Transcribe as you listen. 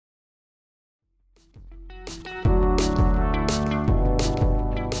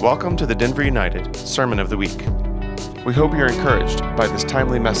Welcome to the Denver United Sermon of the Week. We hope you're encouraged by this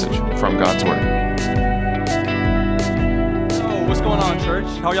timely message from God's Word. So, what's going on, church?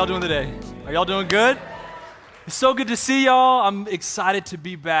 How are y'all doing today? Are y'all doing good? It's so good to see y'all. I'm excited to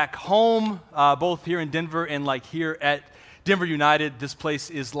be back home, both here in Denver and here at Denver United. This place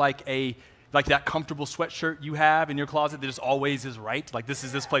is like that comfortable sweatshirt you have in your closet that just always is right. This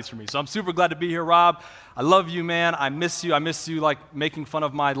is this place for me. So I'm super glad to be here, Rob. I love you, man. I miss you. I miss you making fun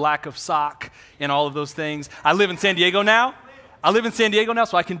of my lack of sock and all of those things. I live in San Diego now,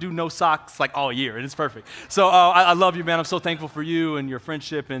 so I can do no socks all year, and it's perfect. So I love you, man. I'm so thankful for you and your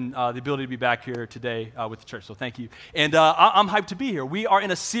friendship and the ability to be back here today with the church, so thank you. And I'm hyped to be here. We are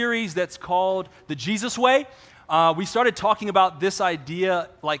in a series that's called The Jesus Way. We started talking about this idea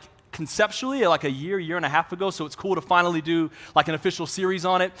conceptually a year and a half ago, so it's cool to finally do an official series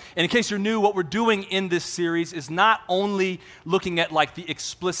on it. And in case you're new, what we're doing in this series is not only looking at the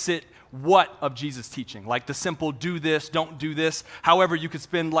explicit what of Jesus' teaching, the simple do this, don't do this. However, you could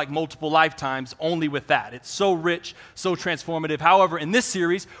spend multiple lifetimes only with that. It's so rich, so transformative. However, in this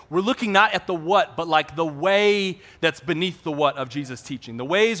series, we're looking not at the what, but the way that's beneath the what of Jesus' teaching. The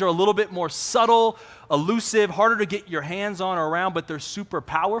ways are a little bit more subtle, elusive, harder to get your hands on or around, but they're super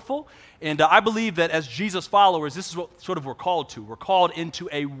powerful. And I believe that as Jesus followers, this is what we're called to. We're called into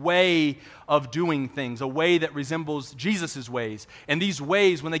a way of doing things, a way that resembles Jesus' ways. And these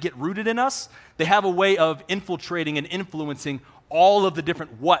ways, when they get rooted in us, they have a way of infiltrating and influencing all of the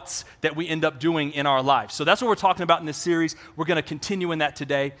different whats that we end up doing in our lives. So that's what we're talking about in this series. We're going to continue in that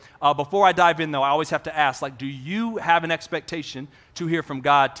today. Before I dive in, though, I always have to ask, do you have an expectation to hear from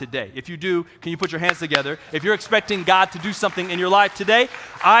God today? If you do, can you put your hands together? If you're expecting God to do something in your life today,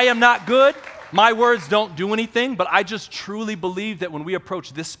 I am not good. My words don't do anything, but I just truly believe that when we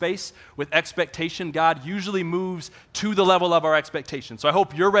approach this space with expectation, God usually moves to the level of our expectation. So I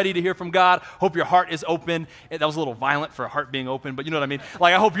hope you're ready to hear from God. Hope your heart is open. That was a little violent for a heart being open, but you know what I mean?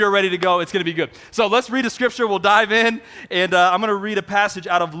 I hope you're ready to go. It's going to be good. So let's read a scripture. We'll dive in, and I'm going to read a passage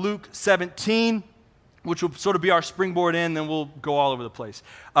out of Luke 17, which will sort of be our springboard in, then we'll go all over the place.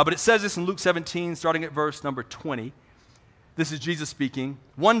 But it says this in Luke 17, starting at verse number 20. This is Jesus speaking.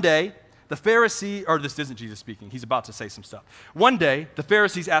 One day, the Pharisee, or this isn't Jesus speaking, he's about to say some stuff. One day, the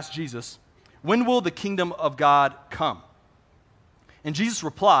Pharisees asked Jesus, "When will the kingdom of God come?" And Jesus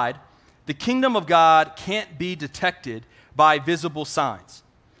replied, "The kingdom of God can't be detected by visible signs.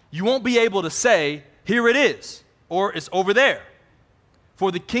 You won't be able to say, 'Here it is,' or 'It's over there.'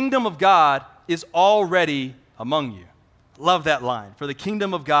 For the kingdom of God is already among you." Love that line. For the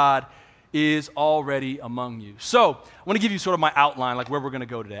kingdom of God is already among you. So I want to give you sort of my outline, where we're going to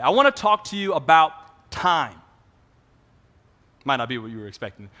go today. I want to talk to you about time. Might not be what you were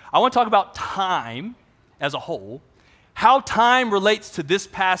expecting. I want to talk about time as a whole, how time relates to this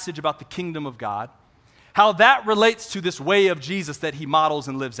passage about the kingdom of God, how that relates to this way of Jesus that he models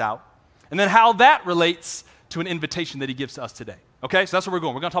and lives out, and then how that relates to an invitation that he gives to us today. Okay, so that's where we're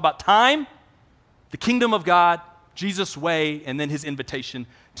going. We're going to talk about time, the kingdom of God, Jesus' way, and then his invitation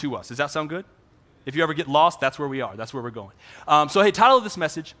to us. Does that sound good? If you ever get lost, that's where we are. That's where we're going. Title of this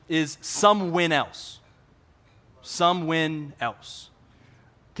message is Some When Else. Some When Else.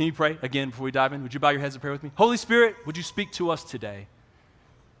 Can you pray again before we dive in? Would you bow your heads and pray with me? Holy Spirit, would you speak to us today?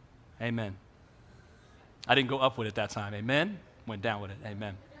 Amen. I didn't go up with it that time. Amen. Went down with it.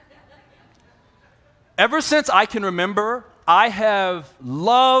 Amen. Ever since I can remember, I have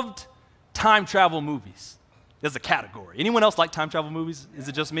loved time travel movies. There's a category. Anyone else like time travel movies? Is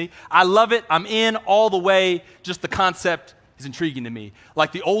it just me? I love it. I'm in all the way. Just the concept is intriguing to me.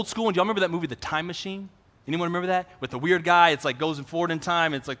 The old school, and do y'all remember that movie, The Time Machine? Anyone remember that? With the weird guy, it's goes forward in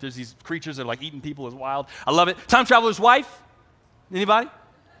time. It's there's these creatures that are eating people. It's wild. I love it. Time Traveler's Wife? Anybody?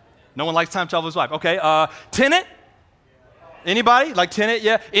 No one likes Time Traveler's Wife. Okay. Tenet? Anybody? Tenet?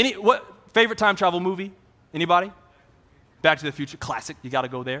 Yeah. What favorite time travel movie? Anybody? Back to the Future. Classic. You got to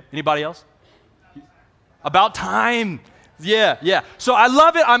go there. Anybody else? About time. Yeah. So I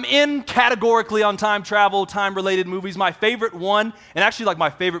love it. I'm in categorically on time travel, time-related movies. My favorite one, and actually my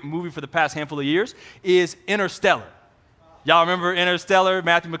favorite movie for the past handful of years, is Interstellar. Y'all remember Interstellar,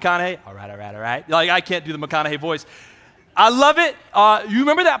 Matthew McConaughey? All right. I can't do the McConaughey voice. I love it. You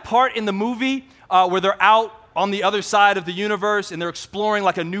remember that part in the movie where they're out on the other side of the universe and they're exploring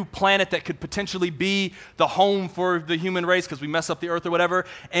a new planet that could potentially be the home for the human race because we mess up the earth or whatever,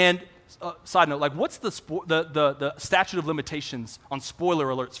 and side note, what's the statute of limitations on spoiler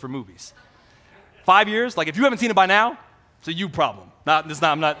alerts for movies? 5 years? If you haven't seen it by now, It's a you problem.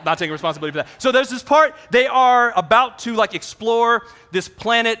 I'm not taking responsibility for that. So there's this part, they are about to like explore this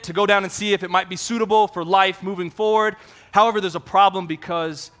planet to go down and see if it might be suitable for life moving forward. However, there's a problem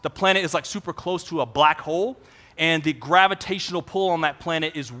because the planet is like super close to a black hole, and the gravitational pull on that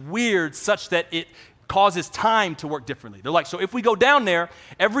planet is weird such that it causes time to work differently. They're like, so if we go down there,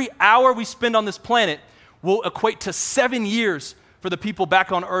 every hour we spend on this planet will equate to 7 years for the people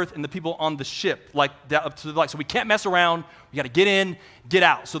back on Earth and the people on the ship, like that up to the light. So we can't mess around. We got to get in, get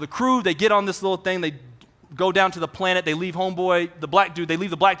out. So the crew, they get on this little thing. They go down to the planet. They leave homeboy, the black dude. They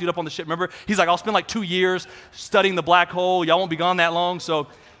leave the black dude up on the ship. Remember, he's like, I'll spend like 2 years studying the black hole. Y'all won't be gone that long. So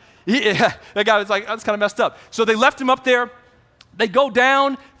that guy was like, that's kind of messed up. So they left him up there. They go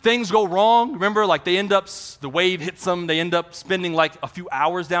down. Things go wrong. Remember, like the wave hits them. They end up spending like a few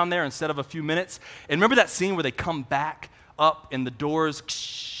hours down there instead of a few minutes. And remember that scene where they come back up and the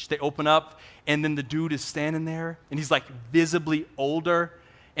doors, they open up, and then the dude is standing there, and he's like visibly older,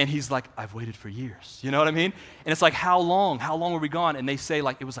 and he's like, I've waited for years. You know what I mean? And it's like, how long? How long were we gone? And they say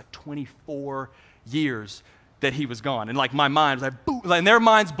like it was like 24 years that he was gone. And like my mind was like, boom, and their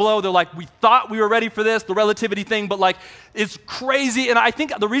minds blow. They're like, we thought we were ready for this, the relativity thing, but like it's crazy. And I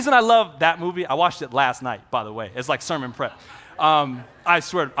think the reason I love that movie, I watched it last night, by the way. It's like sermon prep. I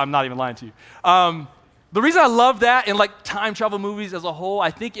swear, I'm not even lying to you. The reason I love that and like time travel movies as a whole,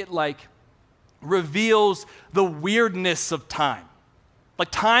 I think it like reveals the weirdness of time.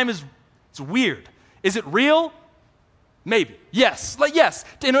 Like time it's weird. Is it real? Maybe. Yes. Like yes.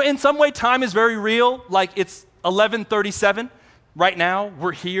 In some way, time is very real. Like it's 11:37 right now.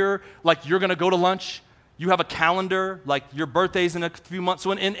 We're here. Like you're gonna go to lunch. You have a calendar. Like your birthday's in a few months.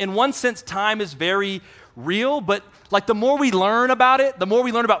 So in one sense, time is very real, but like the more we learn about it, the more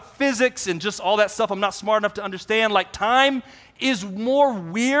we learn about physics and just all that stuff I'm not smart enough to understand, like time is more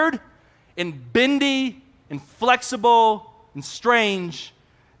weird and bendy and flexible and strange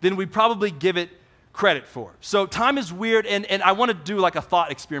than we probably give it credit for. So time is weird, and I want to do like a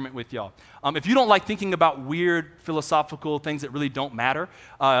thought experiment with y'all. If you don't like thinking about weird philosophical things that really don't matter,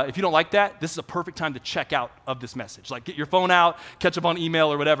 if you don't like that, this is a perfect time to check out of this message. Like get your phone out, catch up on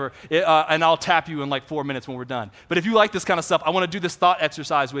email or whatever, and I'll tap you in like 4 minutes when we're done. But if you like this kind of stuff, I want to do this thought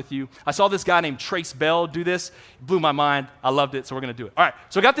exercise with you. I saw this guy named Trace Bell do this. It blew my mind. I loved it, so we're going to do it. All right,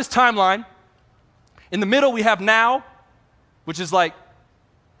 so I got this timeline. In the middle, we have now, which is like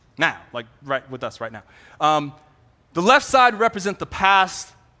now, like right with us right now. The left side represents the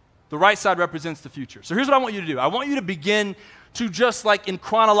past. The right side represents the future. So here's what I want you to do. I want you to begin to just like in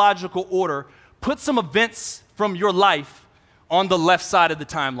chronological order, put some events from your life on the left side of the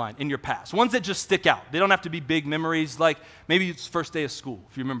timeline in your past. Ones that just stick out. They don't have to be big memories, like maybe it's first day of school,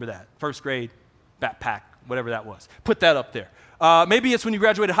 if you remember that. First grade, backpack, whatever that was. Put that up there. Maybe it's when you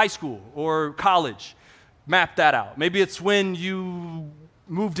graduated high school or college. Map that out. Maybe it's when you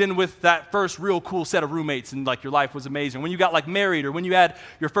moved in with that first real cool set of roommates and like your life was amazing. When you got like married or when you had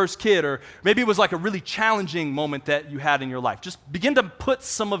your first kid, or maybe it was like a really challenging moment that you had in your life. Just begin to put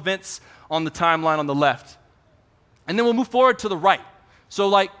some events on the timeline on the left. And then we'll move forward to the right. So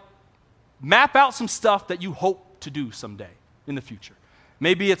like map out some stuff that you hope to do someday in the future.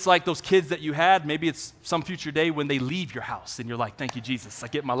 Maybe it's like those kids that you had. Maybe it's some future day when they leave your house and you're like, thank you, Jesus, I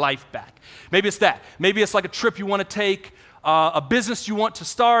get my life back. Maybe it's that. Maybe it's like a trip you want to take, a business you want to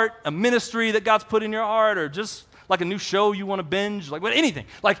start, a ministry that God's put in your heart, or just like a new show you want to binge, like anything.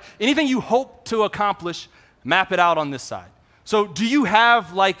 Like anything you hope to accomplish, map it out on this side. So do you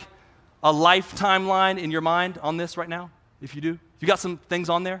have like a life timeline in your mind on this right now? If you do, you got some things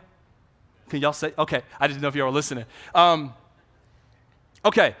on there? Can y'all say? Okay, I didn't know if y'all were listening.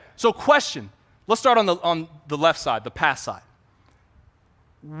 Okay, so question. Let's start on the left side, the past side.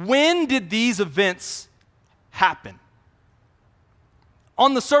 When did these events happen?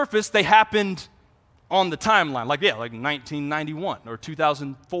 On the surface, they happened on the timeline, like 1991 or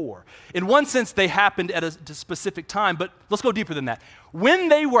 2004. In one sense, they happened at a specific time, but let's go deeper than that. When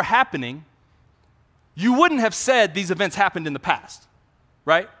they were happening, you wouldn't have said these events happened in the past,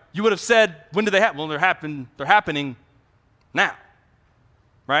 right? You would have said, when did they happen? Well, they're happening now.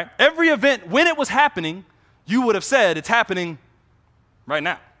 Right? Every event, when it was happening, you would have said it's happening right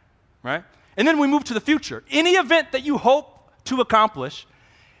now, right? And then we move to the future. Any event that you hope to accomplish,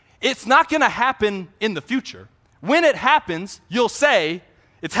 it's not going to happen in the future. When it happens, you'll say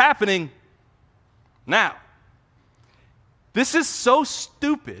it's happening now. This is so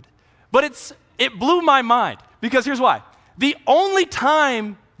stupid, but it blew my mind, because here's why. The only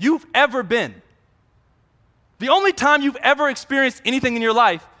time you've ever been, the only time you've ever experienced anything in your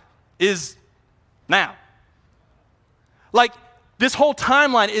life is now. Like, This whole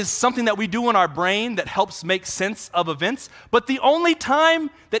timeline is something that we do in our brain that helps make sense of events, but the only time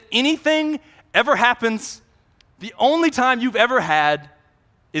that anything ever happens, the only time you've ever had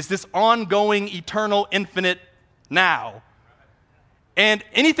is this ongoing, eternal, infinite now. And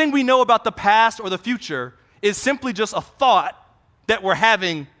anything we know about the past or the future is simply just a thought that we're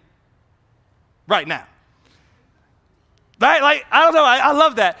having right now. Right? Like, I don't know, I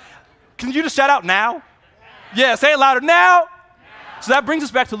love that. Can you just shout out now? Yeah, say it louder, now. So that brings us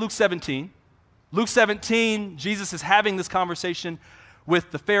back to Luke 17. Luke 17, Jesus is having this conversation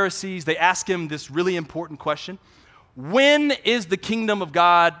with the Pharisees. They ask him this really important question. When is the kingdom of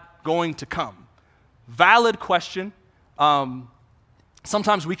God going to come? Valid question.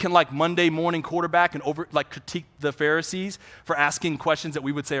 Sometimes we can like Monday morning quarterback and critique the Pharisees for asking questions that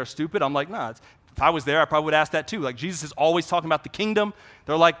we would say are stupid. I'm like, nah, if I was there, I probably would ask that too. Like Jesus is always talking about the kingdom.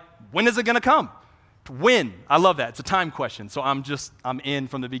 They're like, when is it going to come? When? I love that. It's a time question. So I'm in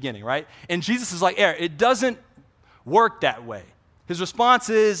from the beginning, right? And Jesus is like, it doesn't work that way. His response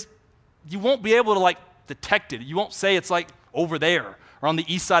is, you won't be able to like detect it. You won't say it's like over there or on the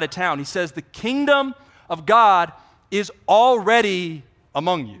east side of town. He says, the kingdom of God is already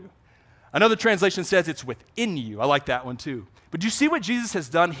among you. Another translation says it's within you. I like that one too. But do you see what Jesus has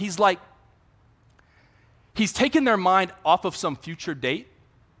done? He's taken their mind off of some future date,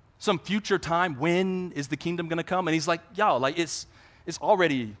 some future time. When is the kingdom going to come? And he's like, y'all, like it's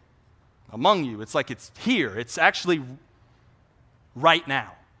already among you. It's like it's here. It's actually right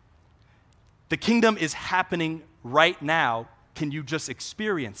now. The kingdom is happening right now. Can you just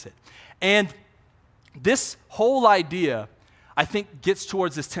experience it? And this whole idea, I think, gets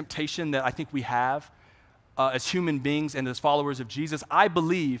towards this temptation that I think we have as human beings and as followers of Jesus. I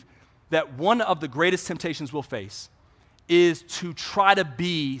believe that one of the greatest temptations we'll face is to try to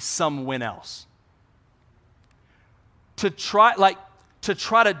be someone else. To try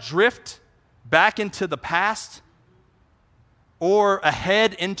to drift back into the past or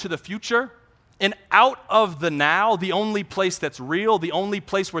ahead into the future and out of the now, the only place that's real, the only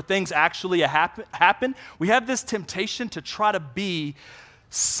place where things actually happen. We have this temptation to try to be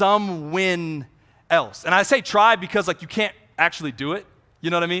someone else. And I say try because like you can't actually do it. You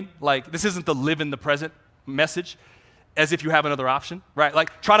know what I mean? Like this isn't the live in the present message as if you have another option, right?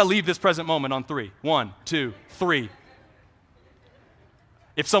 Like try to leave this present moment on 3. 1, 2, 3.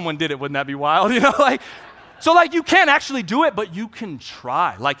 If someone did it, wouldn't that be wild? You know, so you can't actually do it, but you can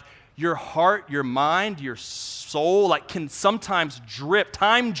try. Like your heart, your mind, your soul, can sometimes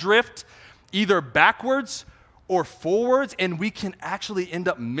time drift either backwards or forwards, and we can actually end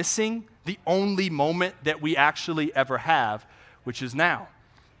up missing the only moment that we actually ever have, which is now.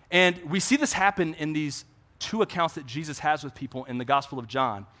 And we see this happen in these 2 accounts that Jesus has with people in the Gospel of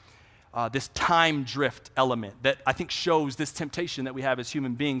John, this time drift element that I think shows this temptation that we have as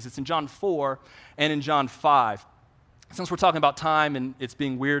human beings. It's in John 4 and in John 5. Since we're talking about time and it's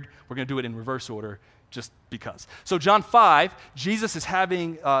being weird, we're going to do it in reverse order just because. So John 5, Jesus is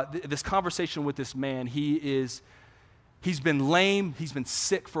having this conversation with this man. He's been lame, he's been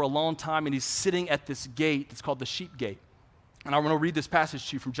sick for a long time, and he's sitting at this gate. It's called the sheep gate. And I want to read this passage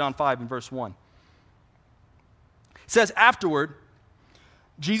to you from John 5 in verse 1. It says, afterward,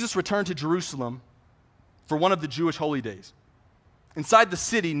 Jesus returned to Jerusalem for one of the Jewish holy days. Inside the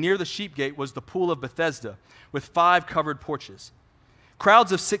city, near the sheep gate, was the pool of Bethesda, with 5 covered porches.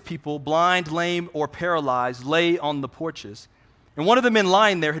 Crowds of sick people, blind, lame, or paralyzed, lay on the porches. And one of the men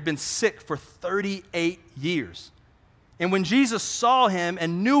lying there had been sick for 38 years. And when Jesus saw him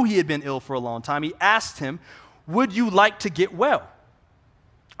and knew he had been ill for a long time, he asked him, "Would you like to get well?"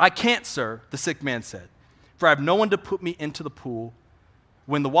 "I can't, sir," the sick man said, "for I have no one to put me into the pool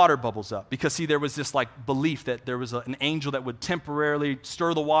when the water bubbles up." Because see, there was this belief that there was an angel that would temporarily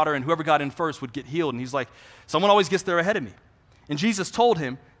stir the water and whoever got in first would get healed. And he's like, someone always gets there ahead of me. And Jesus told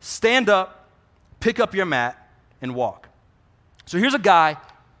him, "Stand up, pick up your mat, and walk." So here's a guy,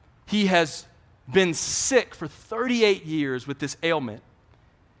 he has been sick for 38 years with this ailment.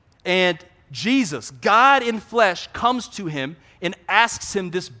 And Jesus, God in flesh, comes to him and asks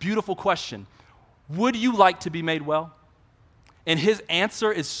him this beautiful question: "Would you like to be made well?" And his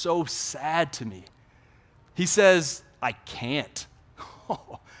answer is so sad to me. He says, "I can't."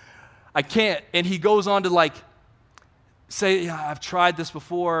 I can't. And he goes on to say, "Yeah, I've tried this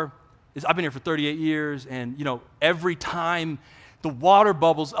before. I've been here for 38 years, and every time the water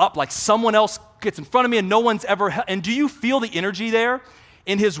bubbles up, someone else gets in front of me and no one's ever." And do you feel the energy there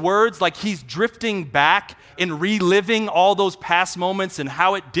in his words? He's drifting back and reliving all those past moments and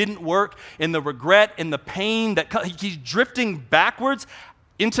how it didn't work and the regret and the pain that he's drifting backwards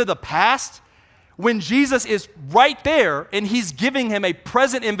into the past when Jesus is right there and he's giving him a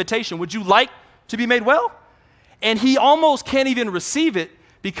present invitation, would you like to be made well? And he almost can't even receive it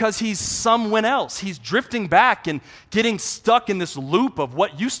because he's someone else. He's drifting back and getting stuck in this loop of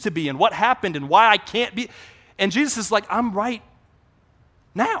what used to be and what happened and why I can't be. And Jesus is like, I'm right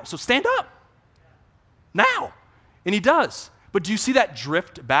now, so stand up now. And he does. But do you see that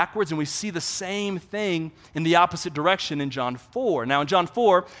drift backwards? And we see the same thing in the opposite direction in John 4. Now in John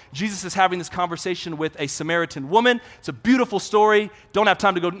 4, Jesus is having this conversation with a Samaritan woman. It's a beautiful story. Don't have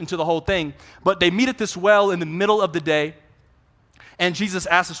time to go into the whole thing. But they meet at this well in the middle of the day. And Jesus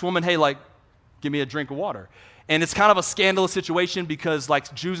asks this woman, hey, like, give me a drink of water. And it's kind of a scandalous situation because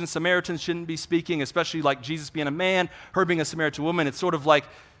like Jews and Samaritans shouldn't be speaking, especially like Jesus being a man, her being a Samaritan woman. It's sort of like,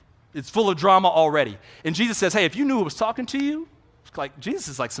 it's full of drama already. And Jesus says, hey, if you knew who was talking to you, like Jesus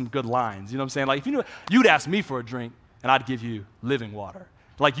is like some good lines, you know what I'm saying? Like if you knew, you'd ask me for a drink and I'd give you living water.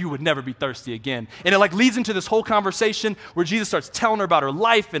 Like you would never be thirsty again. And it like leads into this whole conversation where Jesus starts telling her about her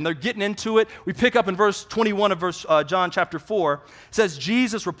life and they're getting into it. We pick up in verse 21 of John chapter 4. It says,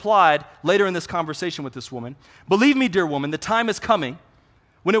 Jesus replied later in this conversation with this woman, believe me, dear woman, the time is coming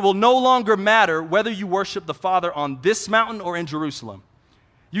when it will no longer matter whether you worship the Father on this mountain or in Jerusalem.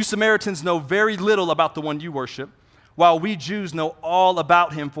 You Samaritans know very little about the one you worship, while we Jews know all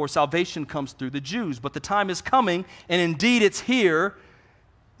about him, for salvation comes through the Jews. But the time is coming, and indeed it's here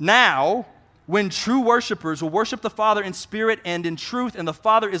now, when true worshipers will worship the Father in spirit and in truth, and the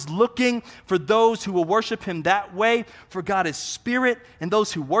Father is looking for those who will worship him that way. For God is spirit, and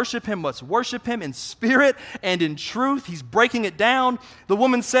those who worship him must worship him in spirit and in truth. He's breaking it down. The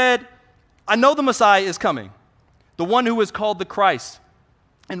woman said, I know the Messiah is coming, the one who is called the Christ.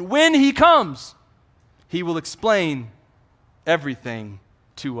 And when he comes, he will explain everything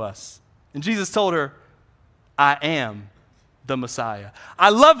to us. And Jesus told her, I am the Messiah. I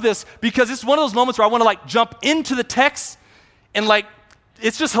love this because it's one of those moments where I want to like jump into the text and like,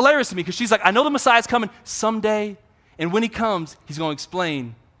 it's just hilarious to me because she's like, I know the Messiah is coming someday. And when he comes, he's going to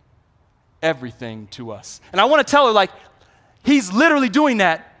explain everything to us. And I want to tell her like, he's literally doing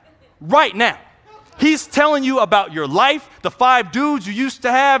that right now. He's telling you about your life, the 5 dudes you used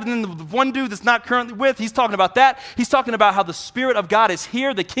to have, and then the one dude that's not currently with. He's talking about that. He's talking about how the Spirit of God is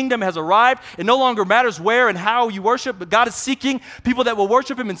here. The kingdom has arrived. It no longer matters where and how you worship, but God is seeking people that will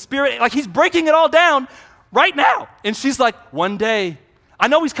worship him in spirit. Like he's breaking it all down right now. And she's like, one day, I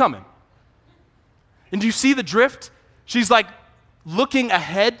know he's coming. And do you see the drift? She's like looking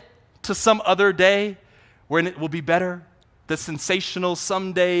ahead to some other day when it will be better. The sensational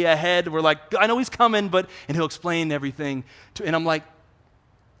someday ahead. We're like, I know he's coming, and he'll explain everything. And I'm like,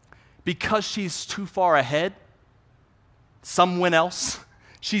 because she's too far ahead, someone else,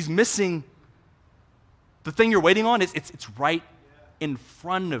 she's missing the thing you're waiting on. It's right in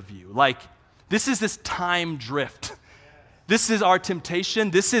front of you. Like, this is this time drift. This is our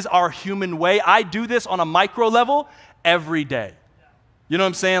temptation. This is our human way. I do this on a micro level every day. You know what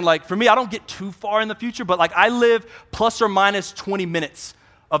I'm saying? Like for me, I don't get too far in the future, but like I live plus or minus 20 minutes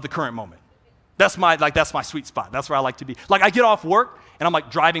of the current moment. That's my sweet spot. That's where I like to be. Like I get off work and I'm like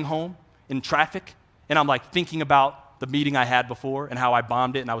driving home in traffic and I'm like thinking about the meeting I had before and how I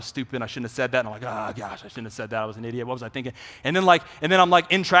bombed it and I was stupid and I shouldn't have said that. And I'm like, oh gosh, I shouldn't have said that. I was an idiot. What was I thinking? And then I'm like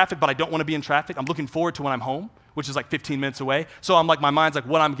in traffic, but I don't want to be in traffic. I'm looking forward to when I'm home, which is like 15 minutes away. So I'm like, my mind's like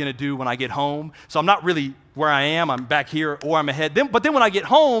what I'm going to do when I get home. So I'm not really where I am. I'm back here or I'm ahead. But then when I get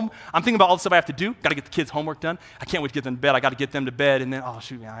home, I'm thinking about all the stuff I have to do. Got to get the kids' homework done. I can't wait to get them to bed. I got to get them to bed. And then, oh,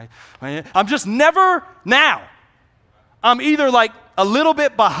 shoot, I'm just never now. I'm either like a little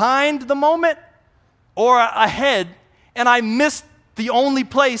bit behind the moment or ahead, and I miss the only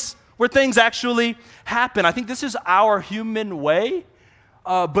place where things actually happen. I think this is our human way.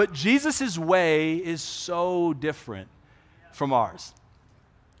 But Jesus' way is so different from ours.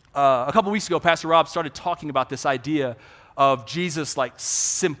 A couple weeks ago, Pastor Rob started talking about this idea of Jesus' like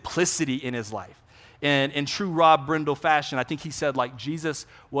simplicity in his life. And in true Rob Brindle fashion, I think he said like Jesus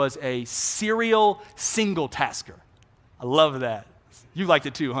was a serial single tasker. I love that. You liked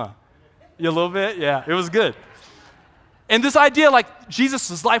it too, huh? You a little bit? Yeah, it was good. And this idea like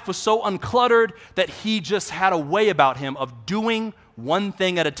Jesus' life was so uncluttered that he just had a way about him of doing one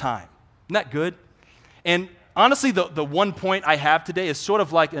thing at a time. Isn't that good? And honestly, the one point I have today is sort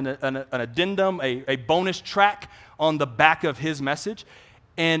of like an addendum, a bonus track on the back of his message.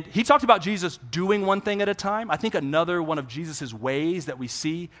 And he talked about Jesus doing one thing at a time. I think another one of Jesus' ways that we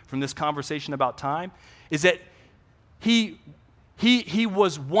see from this conversation about time is that he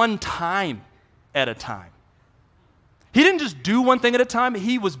was one time at a time. He didn't just do one thing at a time.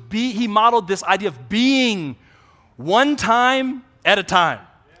 He modeled this idea of being one time at a time.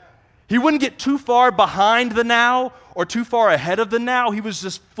 He wouldn't get too far behind the now or too far ahead of the now. He was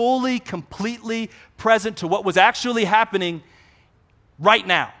just fully, completely present to what was actually happening right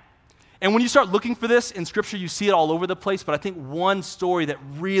now. And when you start looking for this in Scripture, you see it all over the place. But I think one story that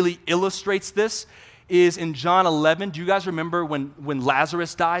really illustrates this is in John 11. Do you guys remember when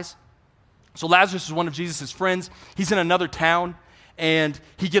Lazarus dies? So Lazarus is one of Jesus' friends. He's in another town, and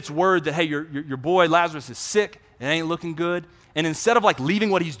he gets word that, hey, your boy Lazarus is sick. It ain't looking good. And instead of like leaving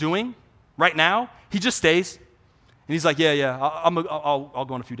what he's doing right now, he just stays. And he's like, yeah, I'll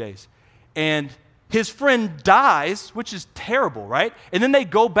go in a few days. And his friend dies, which is terrible, right? And then they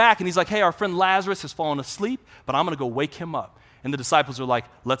go back, and he's like, hey, our friend Lazarus has fallen asleep, but I'm going to go wake him up. And the disciples are like,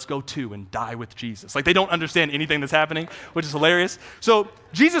 let's go too and die with Jesus. Like, they don't understand anything that's happening, which is hilarious. So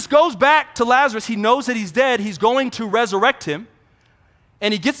Jesus goes back to Lazarus. He knows that he's dead. He's going to resurrect him.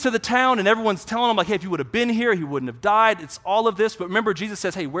 And he gets to the town, and everyone's telling him, like, hey, if you would have been here, he wouldn't have died. It's all of this. But remember, Jesus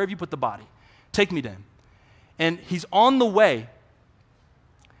says, hey, where have you put the body? Take me to him. And he's on the way.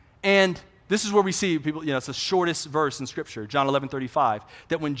 And this is where we see people, it's the shortest verse in Scripture, John 11:35,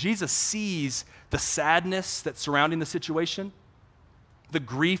 that when Jesus sees the sadness that's surrounding the situation, the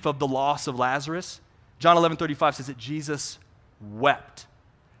grief of the loss of Lazarus, John 11:35 says that Jesus wept.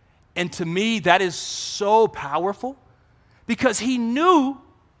 And to me, that is so powerful because he knew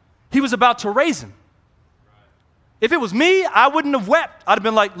he was about to raise him. If it was me, I wouldn't have wept. I'd have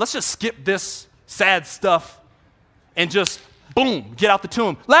been like, let's just skip this sad stuff and just, boom, get out the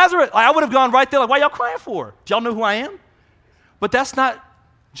tomb. Lazarus, I would have gone right there like, why y'all crying for? Do y'all know who I am? But that's not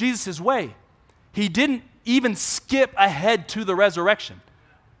Jesus' way. He didn't even skip ahead to the resurrection.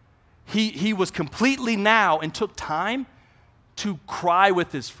 He was completely now and took time to cry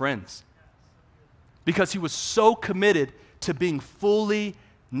with his friends because he was so committed to being fully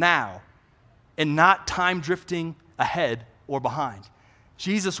now and not time drifting ahead or behind.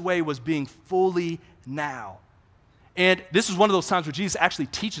 Jesus' way was being fully now. And this is one of those times where Jesus actually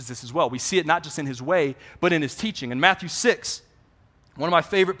teaches this as well. We see it not just in his way, but in his teaching. In Matthew 6, one of my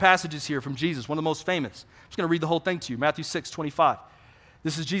favorite passages here from Jesus, one of the most famous. I'm just going to read the whole thing to you. Matthew 6:25.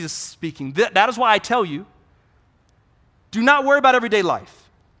 This is Jesus speaking. That is why I tell you, do not worry about everyday life.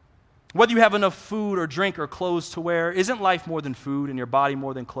 Whether you have enough food or drink or clothes to wear, isn't life more than food and your body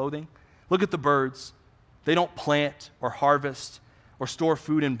more than clothing? Look at the birds. They don't plant or harvest or store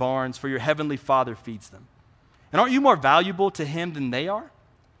food in barns, for your heavenly Father feeds them. And aren't you more valuable to him than they are?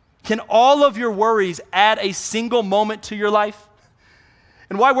 Can all of your worries add a single moment to your life?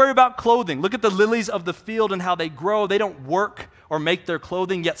 And why worry about clothing? Look at the lilies of the field and how they grow. They don't work or make their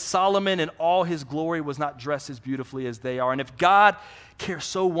clothing, yet Solomon in all his glory was not dressed as beautifully as they are. And if God cares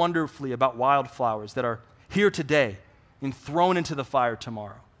so wonderfully about wildflowers that are here today and thrown into the fire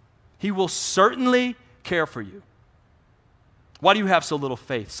tomorrow, he will certainly care for you. Why do you have so little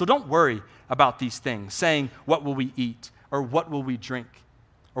faith? So don't worry about these things, saying, what will we eat? Or what will we drink?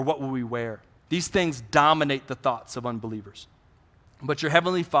 Or what will we wear? These things dominate the thoughts of unbelievers. But your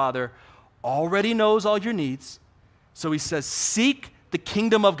heavenly Father already knows all your needs. So he says, seek the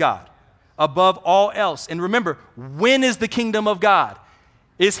kingdom of God above all else. And remember, when is the kingdom of God?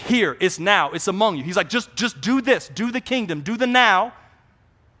 It's here, it's now, it's among you. He's like, just do this, do the kingdom, do the now,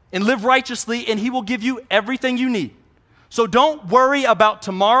 and live righteously, and he will give you everything you need. So don't worry about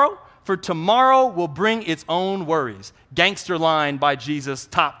tomorrow, for tomorrow will bring its own worries. Gangster line by Jesus,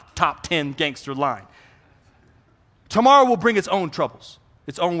 top 10 gangster line. Tomorrow will bring its own troubles,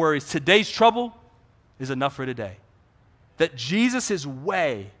 its own worries. Today's trouble is enough for today. That Jesus'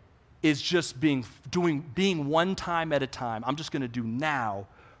 way is just being one time at a time. I'm just going to do now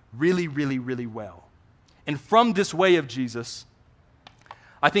really, really, really well. And from this way of Jesus,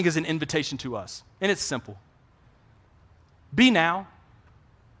 I think is an invitation to us. And it's simple. Be now.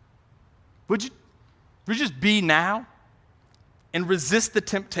 Would you just be now and resist the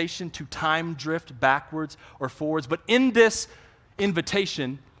temptation to time drift backwards or forwards? But in this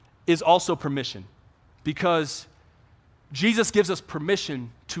invitation is also permission, because Jesus gives us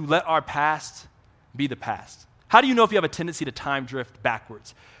permission to let our past be the past. How do you know if you have a tendency to time drift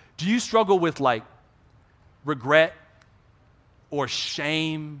backwards? Do you struggle with like regret or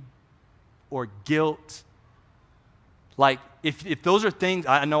shame or guilt? Like, if those are things,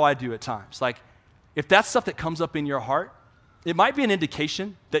 I know I do at times. Like, if that's stuff that comes up in your heart, it might be an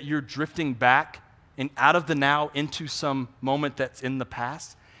indication that you're drifting back and out of the now into some moment that's in the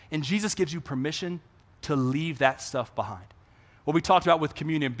past. And Jesus gives you permission to leave that stuff behind. What we talked about with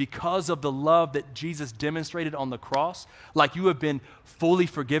communion, because of the love that Jesus demonstrated on the cross, like you have been fully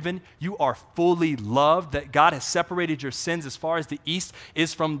forgiven, you are fully loved, that God has separated your sins as far as the east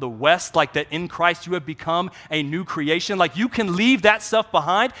is from the west, like that in Christ you have become a new creation. Like you can leave that stuff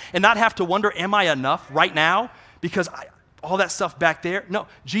behind and not have to wonder, am I enough right now? Because all that stuff back there. No,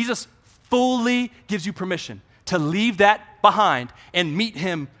 Jesus fully gives you permission to leave that behind and meet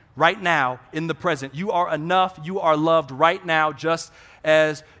him right now in the present. You are enough. You are loved right now just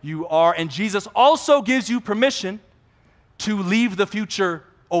as you are. And Jesus also gives you permission to leave the future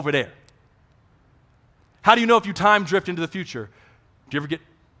over there. How do you know if you time drift into the future? Do you ever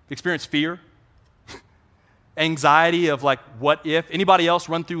experience fear? Anxiety of like, what if? Anybody else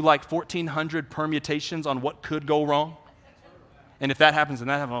run through like 1,400 permutations on what could go wrong? And if that happens and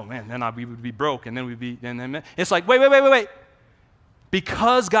that happens, oh man, then we would be broke and then we'd be, and then it's like, wait.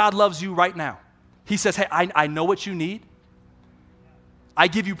 Because God loves you right now, he says, hey, I know what you need. I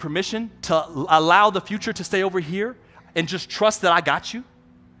give you permission to allow the future to stay over here and just trust that I got you.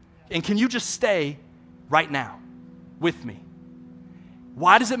 And can you just stay right now with me?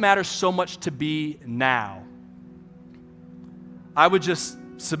 Why does it matter so much to be now? I would just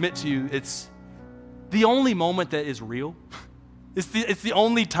submit to you, it's the only moment that is real. It's the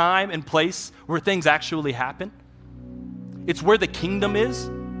only time and place where things actually happen. It's where the kingdom is.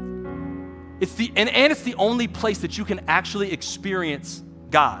 It's the only place that you can actually experience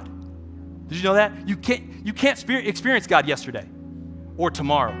God. Did you know that? You can't experience God yesterday or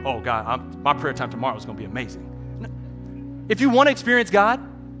tomorrow. Oh God, my prayer time tomorrow is going to be amazing. If you want to experience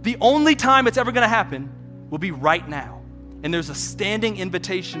God, the only time it's ever going to happen will be right now. And there's a standing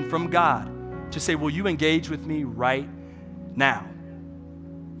invitation from God to say, will you engage with me right now?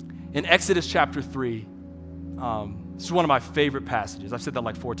 In Exodus chapter 3, this is one of my favorite passages. I've said that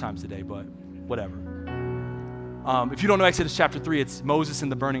like 4 times today, but whatever. If you don't know Exodus chapter 3, it's Moses in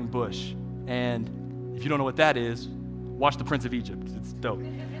the burning bush. And if you don't know what that is, watch The Prince of Egypt. It's dope.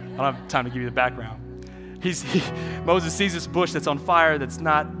 I don't have time to give you the background. Moses sees this bush that's on fire, that's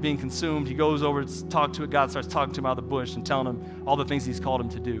not being consumed. He goes over to talk to it. God starts talking to him out of the bush and telling him all the things he's called him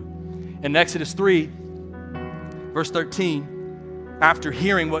to do. In Exodus 3, verse 13, after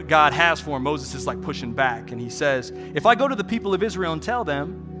hearing what God has for him, Moses is like pushing back. And he says, if I go to the people of Israel and tell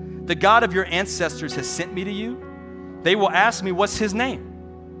them, the God of your ancestors has sent me to you, they will ask me, what's his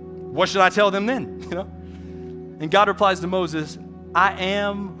name? What should I tell them then? And God replies to Moses, I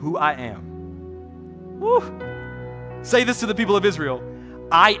am who I am. Woo. Say this to the people of Israel,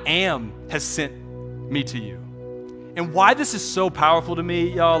 I am has sent me to you. And why this is so powerful to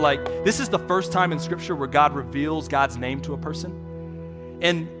me, y'all, like this is the first time in Scripture where God reveals God's name to a person.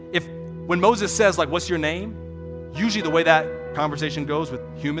 And when Moses says, like, what's your name? Usually the way that conversation goes with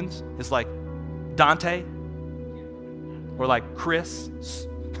humans is like Dante or like Chris,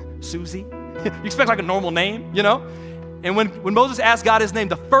 Susie. You expect like a normal name, you know? And when Moses asks God his name,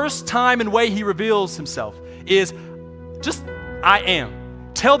 the first time and way he reveals himself is just, I am.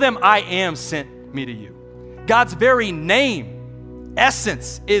 Tell them I am sent me to you. God's very name,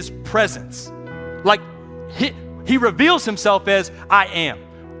 essence, is presence. Like he reveals himself as I am,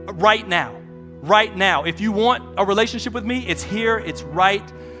 right now. Right now. If you want a relationship with me, it's here, it's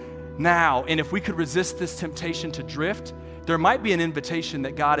right now. And if we could resist this temptation to drift, there might be an invitation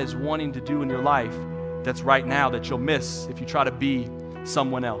that God is wanting to do in your life that's right now that you'll miss if you try to be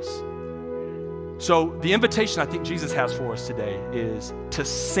someone else. So the invitation I think Jesus has for us today is to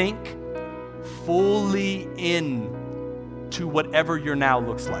sink fully in to whatever your now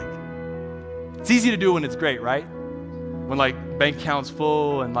looks like. It's easy to do when it's great, right? When like bank account's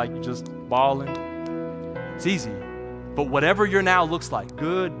full and like you're just balling. It's easy. But whatever your now looks like,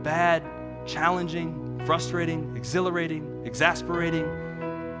 good, bad, challenging, frustrating, exhilarating, exasperating,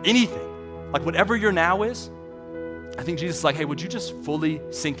 anything, like whatever your now is, I think Jesus is like, hey, would you just fully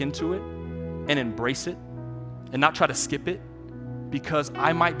sink into it and embrace it and not try to skip it? Because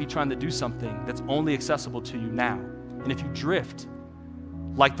I might be trying to do something that's only accessible to you now. And if you drift,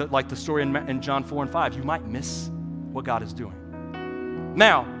 like the story in John 4 and 5, you might miss what God is doing.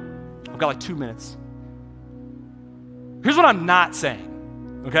 Now, I've got like 2 minutes. Here's what I'm not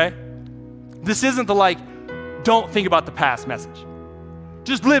saying, okay? This isn't the like, don't think about the past message.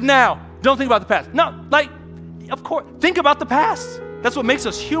 Just live now. Don't think about the past. No, like, of course, think about the past. That's what makes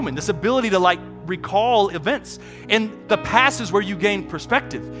us human, this ability to like recall events. And the past is where you gain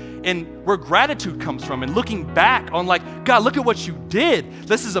perspective and where gratitude comes from and looking back on like, God, look at what you did.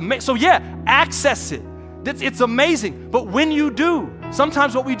 This is amazing. So yeah, access it. It's amazing. But when you do,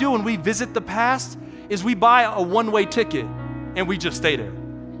 sometimes what we do when we visit the past is we buy a one-way ticket and we just stay there.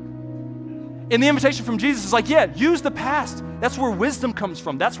 And the invitation from Jesus is like, yeah, use the past. That's where wisdom comes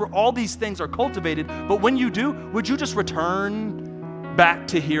from. That's where all these things are cultivated. But when you do, would you just return back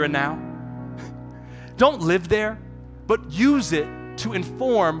to here and now? Don't live there, but use it to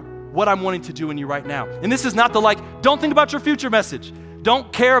inform what I'm wanting to do in you right now. And this is not the don't think about your future message.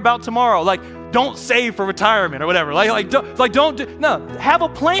 Don't care about tomorrow. Don't save for retirement or whatever. No, have a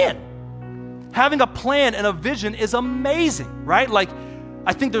plan. Having a plan and a vision is amazing, right?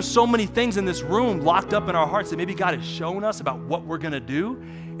 I think there's so many things in this room locked up in our hearts that maybe God has shown us about what we're going to do.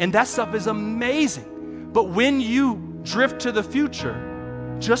 And that stuff is amazing. But when you drift to the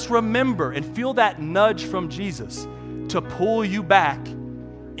future, just remember and feel that nudge from Jesus to pull you back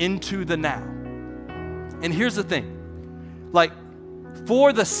into the now. And here's the thing,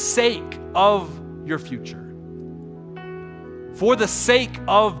 for the sake of your future, for the sake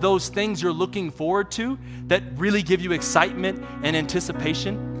of those things you're looking forward to that really give you excitement and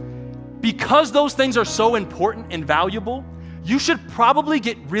anticipation, because those things are so important and valuable, you should probably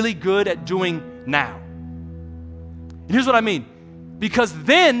get really good at doing now. And here's what I mean. Because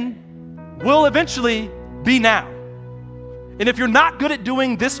then will eventually be now. And if you're not good at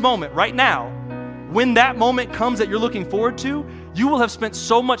doing this moment right now, when that moment comes that you're looking forward to, you will have spent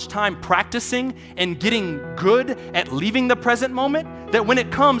so much time practicing and getting good at leaving the present moment that when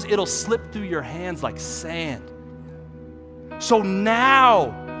it comes, it'll slip through your hands like sand. So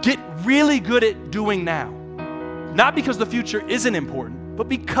now, get really good at doing now. Not because the future isn't important, but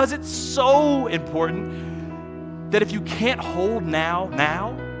because it's so important that if you can't hold now,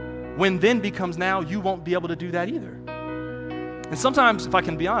 when then becomes now, you won't be able to do that either. And sometimes, if I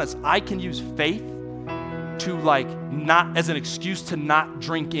can be honest, I can use faith to not as an excuse to not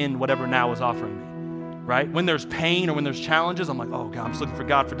drink in whatever now is offering me, right? When there's pain or when there's challenges, I'm like, oh God, I'm just looking for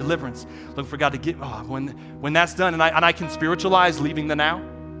God for deliverance, looking for God to get, when that's done, and I can spiritualize leaving the now.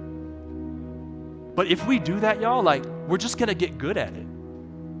 But if we do that, y'all, we're just gonna get good at it.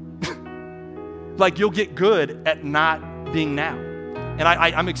 You'll get good at not being now. And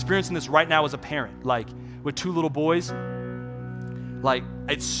I'm experiencing this right now as a parent, with 2 little boys.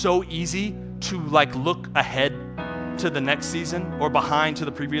 It's so easy to look ahead to the next season or behind to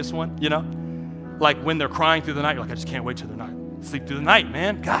the previous one, when they're crying through the night, you're I just can't wait till they're not sleep through the night,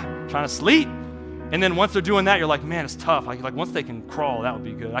 man. God, I'm trying to sleep. And then once they're doing that, you're man, it's tough. Once they can crawl, that would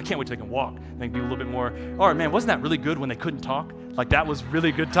be good. I can't wait till they can walk. They can do a little bit more. Or man, wasn't that really good when they couldn't talk? That was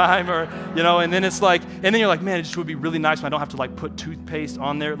really good time, or and then it's and then you're man, it just would be really nice when I don't have to put toothpaste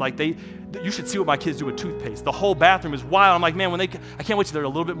on there. You should see what my kids do with toothpaste. The whole bathroom is wild. I'm man, I can't wait till they're a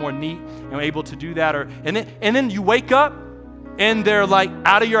little bit more neat and able to do that. And then you wake up and they're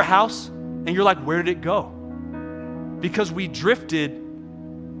out of your house, and you're where did it go? Because we drifted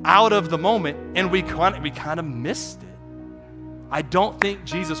out of the moment and we kind of missed it. I don't think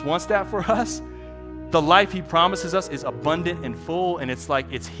Jesus wants that for us. The life he promises us is abundant and full, and it's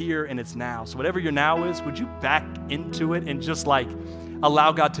it's here and it's now. So whatever your now is, would you back into it and just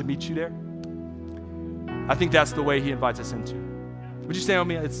allow God to meet you there? I think that's the way he invites us into. Would you stand with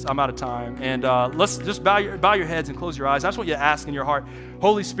me? I'm out of time. And let's just bow your heads and close your eyes. I just want you to ask in your heart,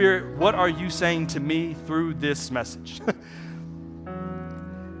 Holy Spirit, what are you saying to me through this message?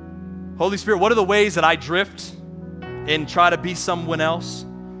 Holy Spirit, what are the ways that I drift and try to be someone else?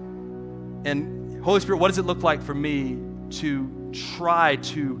 And Holy Spirit, what does it look like for me to try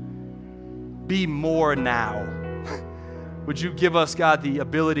to be more now? Would you give us, God, the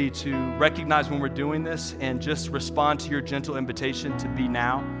ability to recognize when we're doing this and just respond to your gentle invitation to be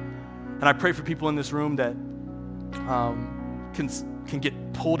now? And I pray for people in this room that can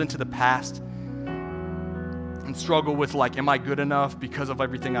get pulled into the past and struggle with am I good enough because of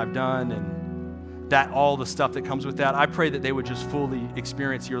everything I've done, and that all the stuff that comes with that. I pray that they would just fully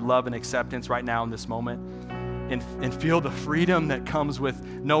experience your love and acceptance right now in this moment, and feel the freedom that comes with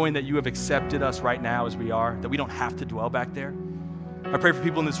knowing that you have accepted us right now as we are, that we don't have to dwell back there. I pray for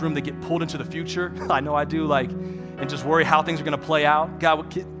people in this room that get pulled into the future. I know I do, and just worry how things are going to play out.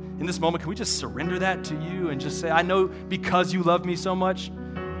 God, in this moment, can we just surrender that to you and just say, I know because you love me so much,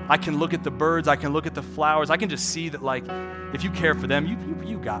 I can look at the birds, I can look at the flowers, I can just see that if you care for them,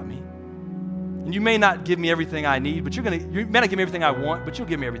 you got me. And you may not give me everything I need, but you may not give me everything I want, but you'll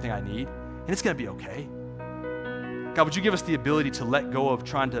give me everything I need, and it's going to be okay. God, would you give us the ability to let go of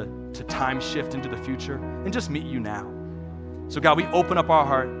trying to time shift into the future and just meet you now? So God, we open up our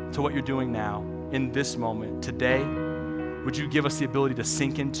heart to what you're doing now in this moment, today. Would you give us the ability to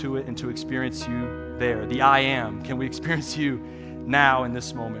sink into it and to experience you there? The I am. Can we experience you now in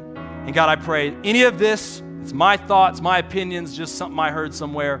this moment? And God, I pray any of this, it's my thoughts, my opinions, just something I heard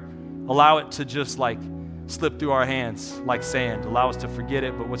somewhere, allow it to just slip through our hands like sand. Allow us to forget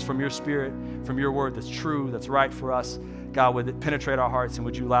it, but what's from your Spirit, from your word that's true, that's right for us, God, would it penetrate our hearts, and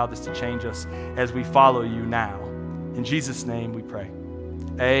would you allow this to change us as we follow you now? In Jesus' name we pray.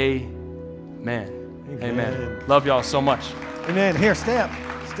 Amen. Amen. Love y'all so much. Amen. Here, stay up.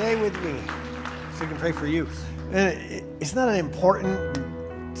 Stay with me so we can pray for you. And it's not an important,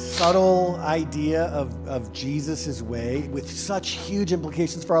 subtle idea of Jesus' way with such huge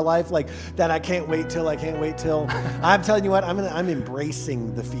implications for our life, like that I can't wait till. I'm telling you what, I'm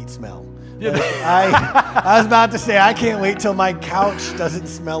embracing the feet smell. Like, I was about to say, I can't wait till my couch doesn't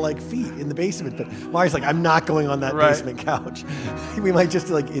smell like feet in the basement. But Mari's like, I'm not going on that basement couch. We might just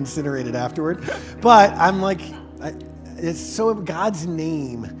like incinerate it afterward. But I'm like, it's so, God's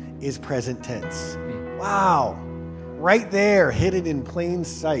name is present tense. Wow. Right there, hidden in plain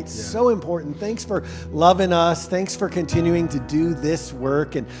sight. Yeah. So important. Thanks for loving us. Thanks for continuing to do this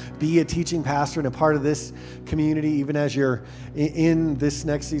work and be a teaching pastor and a part of this community, even as you're in this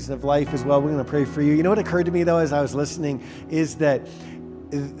next season of life as well. We're going to pray for you. You know what occurred to me, though, as I was listening, is that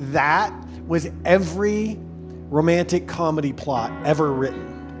was every romantic comedy plot ever written.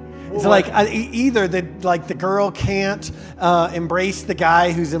 It's like either the girl can't embrace the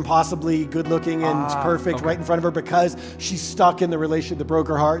guy who's impossibly good looking and perfect right in front of her because she's stuck in the relationship that broke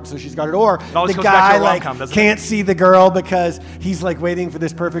her heart, so she's got it. Or the guy can't see the girl because he's like waiting for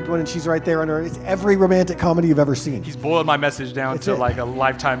this perfect one and she's right there under her. It's every romantic comedy you've ever seen. He's boiled my message down to like a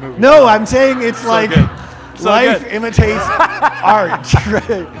Lifetime movie. No, I'm saying it's so like life imitates art.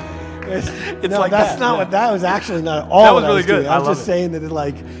 Right? It's like that's not what that was actually not at all. That was really good. I was just saying that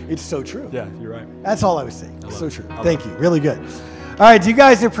it's so true. Yeah, you're right. That's all I was saying. So true. Thank you. Really good. All right, do you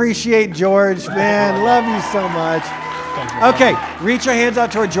guys appreciate George? Man, love you so much. Okay, reach your hands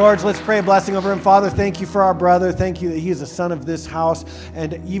out toward George. Let's pray a blessing over him. Father, thank you for our brother. Thank you that he is a son of this house.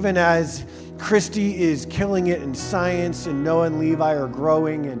 And even as Christy is killing it in science and Noah and Levi are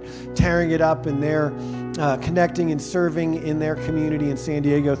growing and tearing it up and they're connecting and serving in their community in San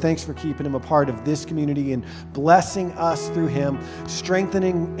Diego. Thanks for keeping him a part of this community and blessing us through him,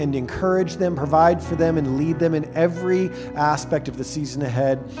 strengthening and encourage them, provide for them and lead them in every aspect of the season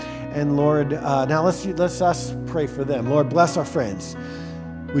ahead. And Lord, now let's us pray for them. Lord, bless our friends.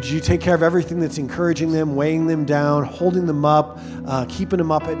 Would you take care of everything that's encouraging them, weighing them down, holding them up, keeping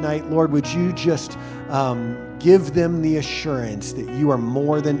them up at night? Lord, would you just give them the assurance that you are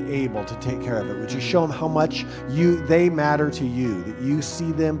more than able to take care of it? Would you show them how much they matter to you, that you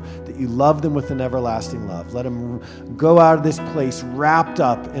see them, that you love them with an everlasting love? Let them go out of this place wrapped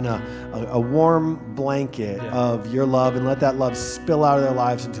up in a warm blanket of your love, and let that love spill out of their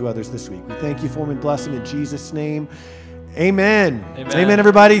lives into others this week. We thank you for them and bless them in Jesus' name. Amen. Amen,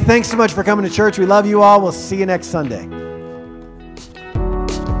 everybody. Thanks so much for coming to church. We love you all. We'll see you next Sunday.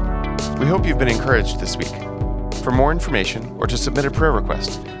 We hope you've been encouraged this week. For more information or to submit a prayer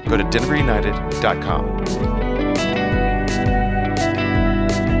request, go to denverunited.com.